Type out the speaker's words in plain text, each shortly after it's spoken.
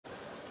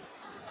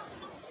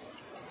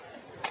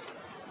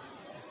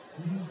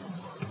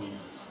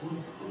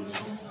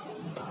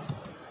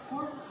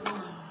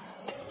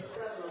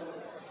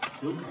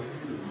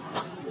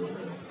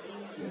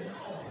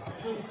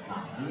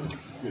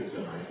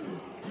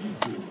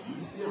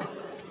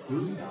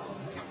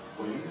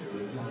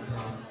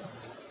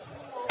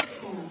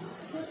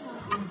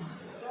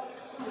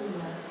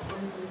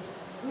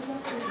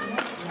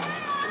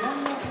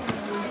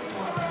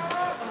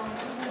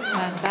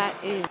And that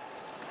is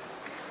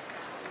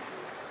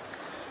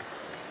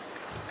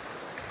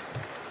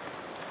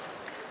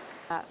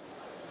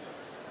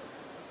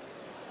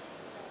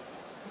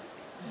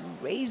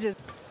raises.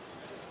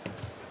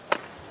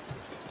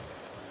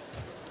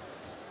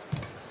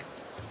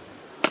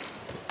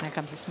 There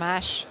comes a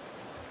smash.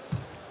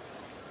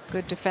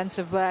 Good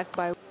defensive work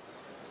by.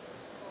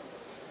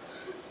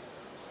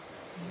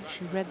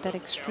 She read that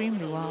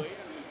extremely well.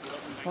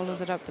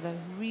 Follows it up with a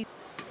read.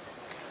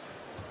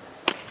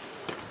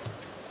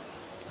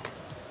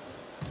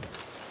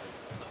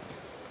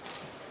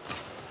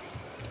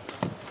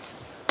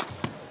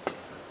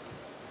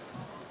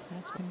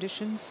 That's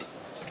conditions.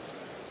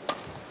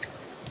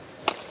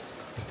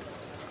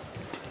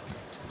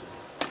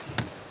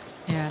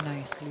 Yeah,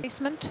 nicely.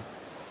 Placement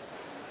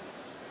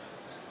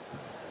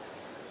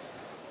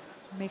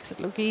makes it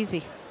look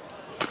easy.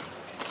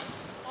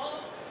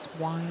 It's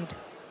wide.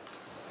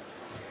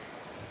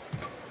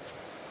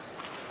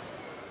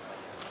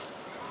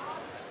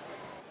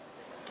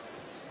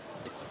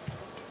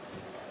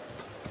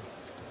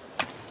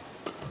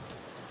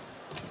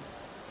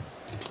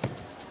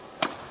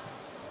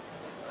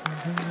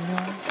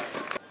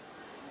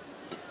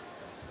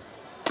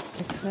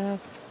 Flick serve.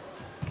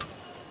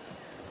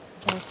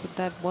 Dealt with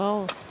that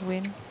well,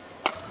 Nguyen.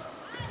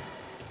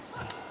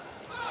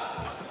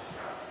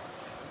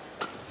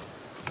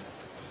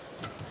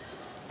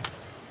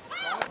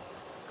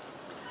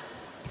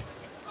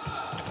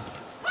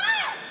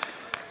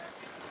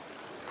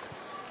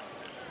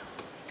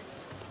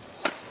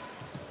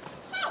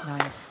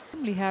 Nice. I'm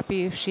really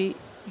happy if she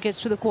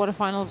gets to the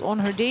quarterfinals on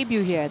her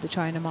debut here at the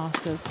China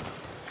Masters.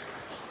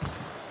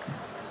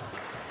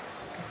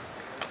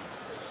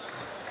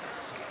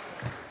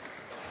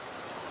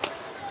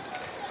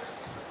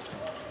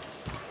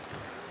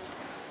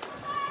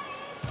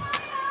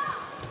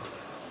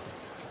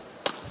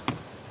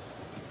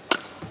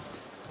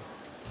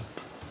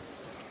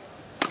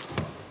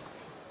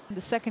 The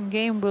second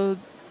game will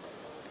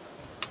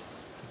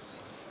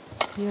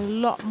be a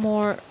lot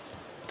more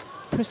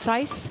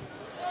precise.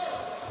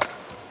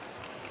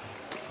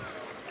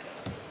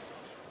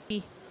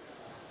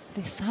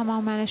 They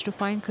somehow managed to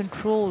find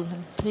control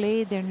and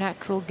play their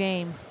natural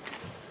game.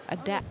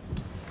 Adapt.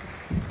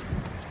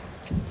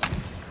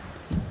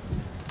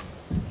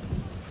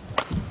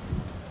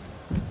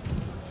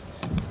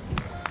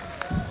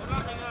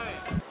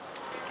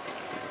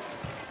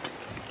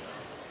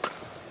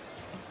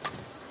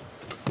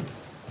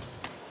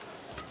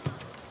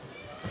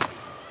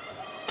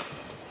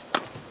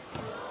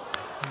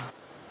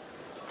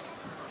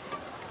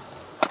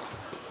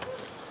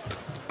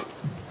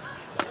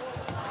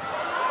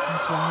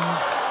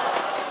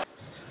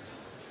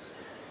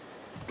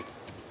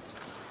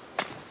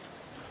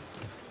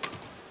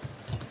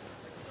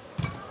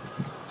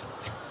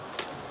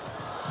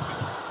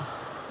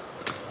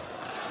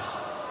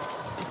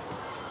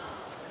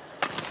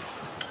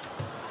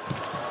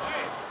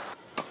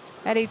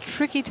 At a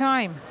tricky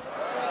time.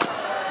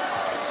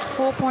 It's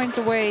 4 points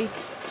away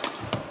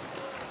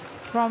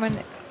from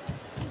a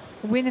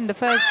win in the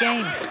first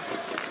game.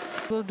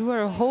 Will do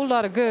her a whole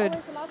lot of good.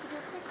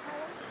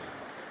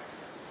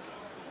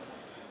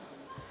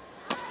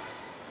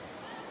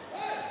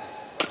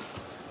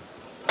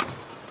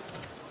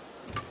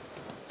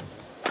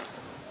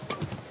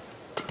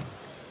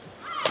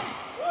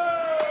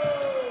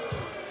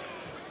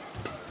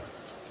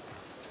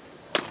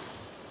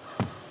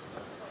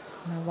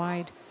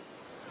 Wide.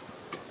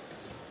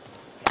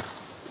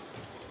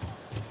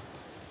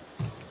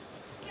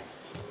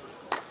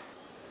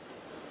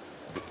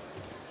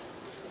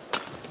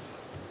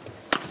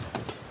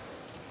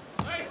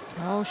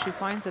 Oh, she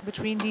finds it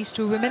between these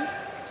two women. They've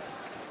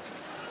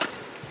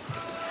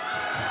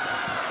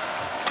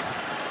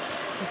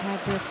had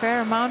a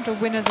fair amount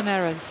of winners and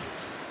errors.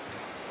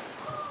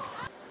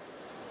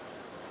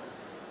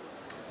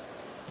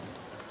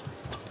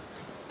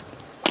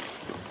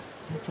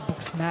 That's a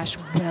big smash,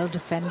 well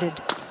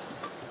defended.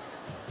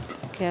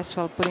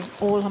 Kjærsfeldt putting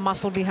all her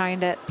muscle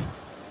behind it.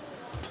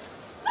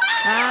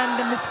 And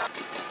the mistake.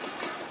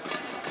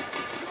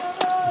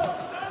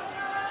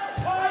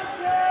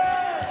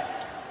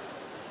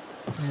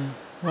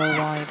 Well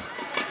wide,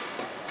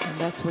 and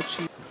that's what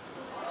she.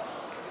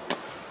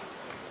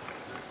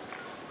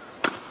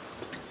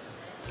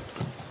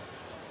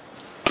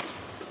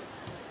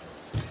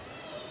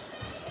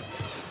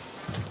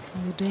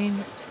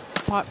 Dane,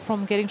 apart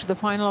from getting to the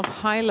final of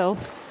high-low,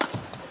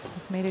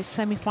 has made a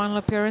semi-final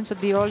appearance at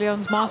the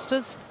Orleans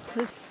Masters.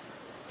 This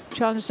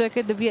Challenger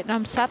circuit, the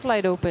Vietnam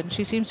Satellite Open.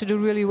 She seems to do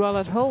really well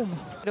at home.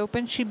 At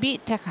Open, she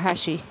beat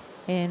Takahashi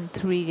in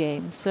 3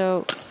 games.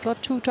 So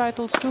got 2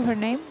 titles to her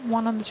name,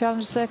 1 on the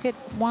Challenger circuit,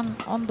 1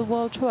 on the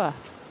World Tour.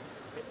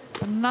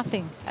 But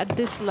nothing at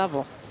this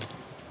level.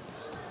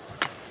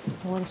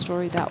 What a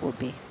story that would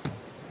be.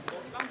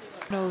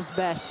 Knows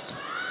best.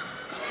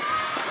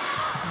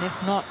 And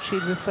if not,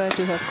 she'd refer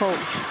to her coach.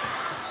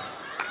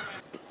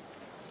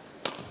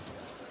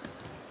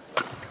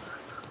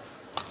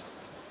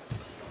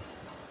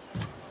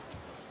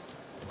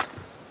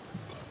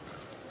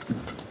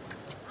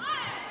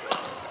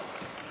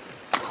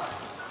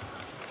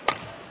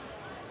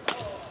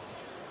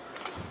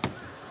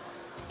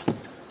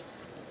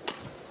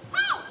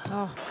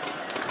 Oh,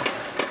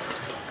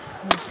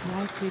 most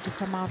likely to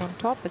come out on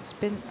top. It's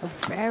been a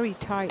very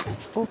tight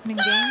opening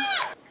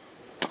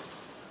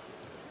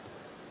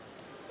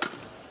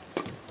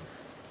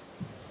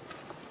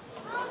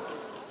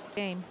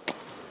game.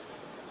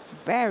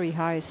 Very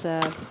high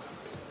serve.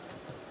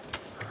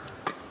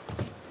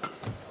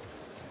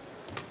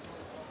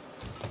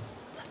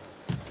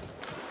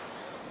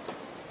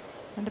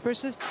 And the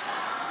persist.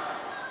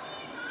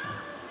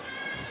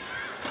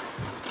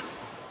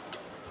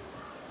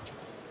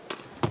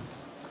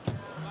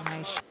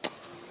 Nice.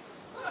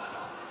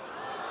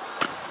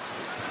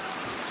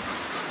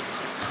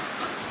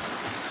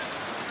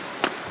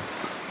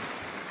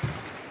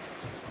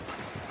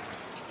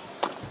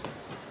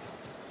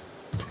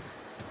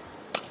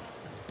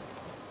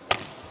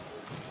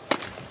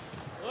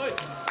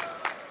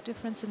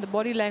 Difference in the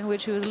body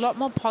language. She was a lot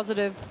more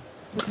positive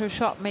with her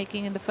shot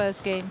making in the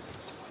first game.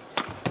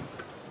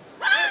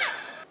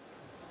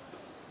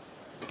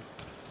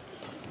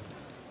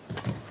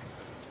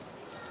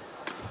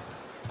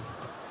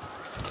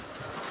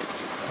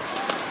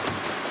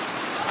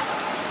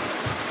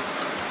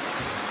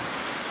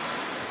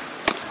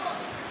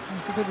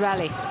 It's a good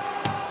rally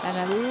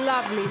and a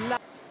lovely.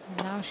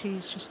 And now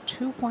she's just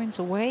 2 points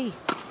away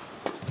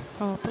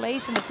from a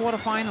place in the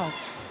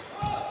quarterfinals.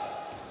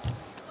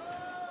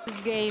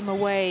 Game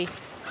away,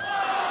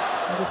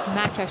 this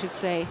match I should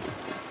say,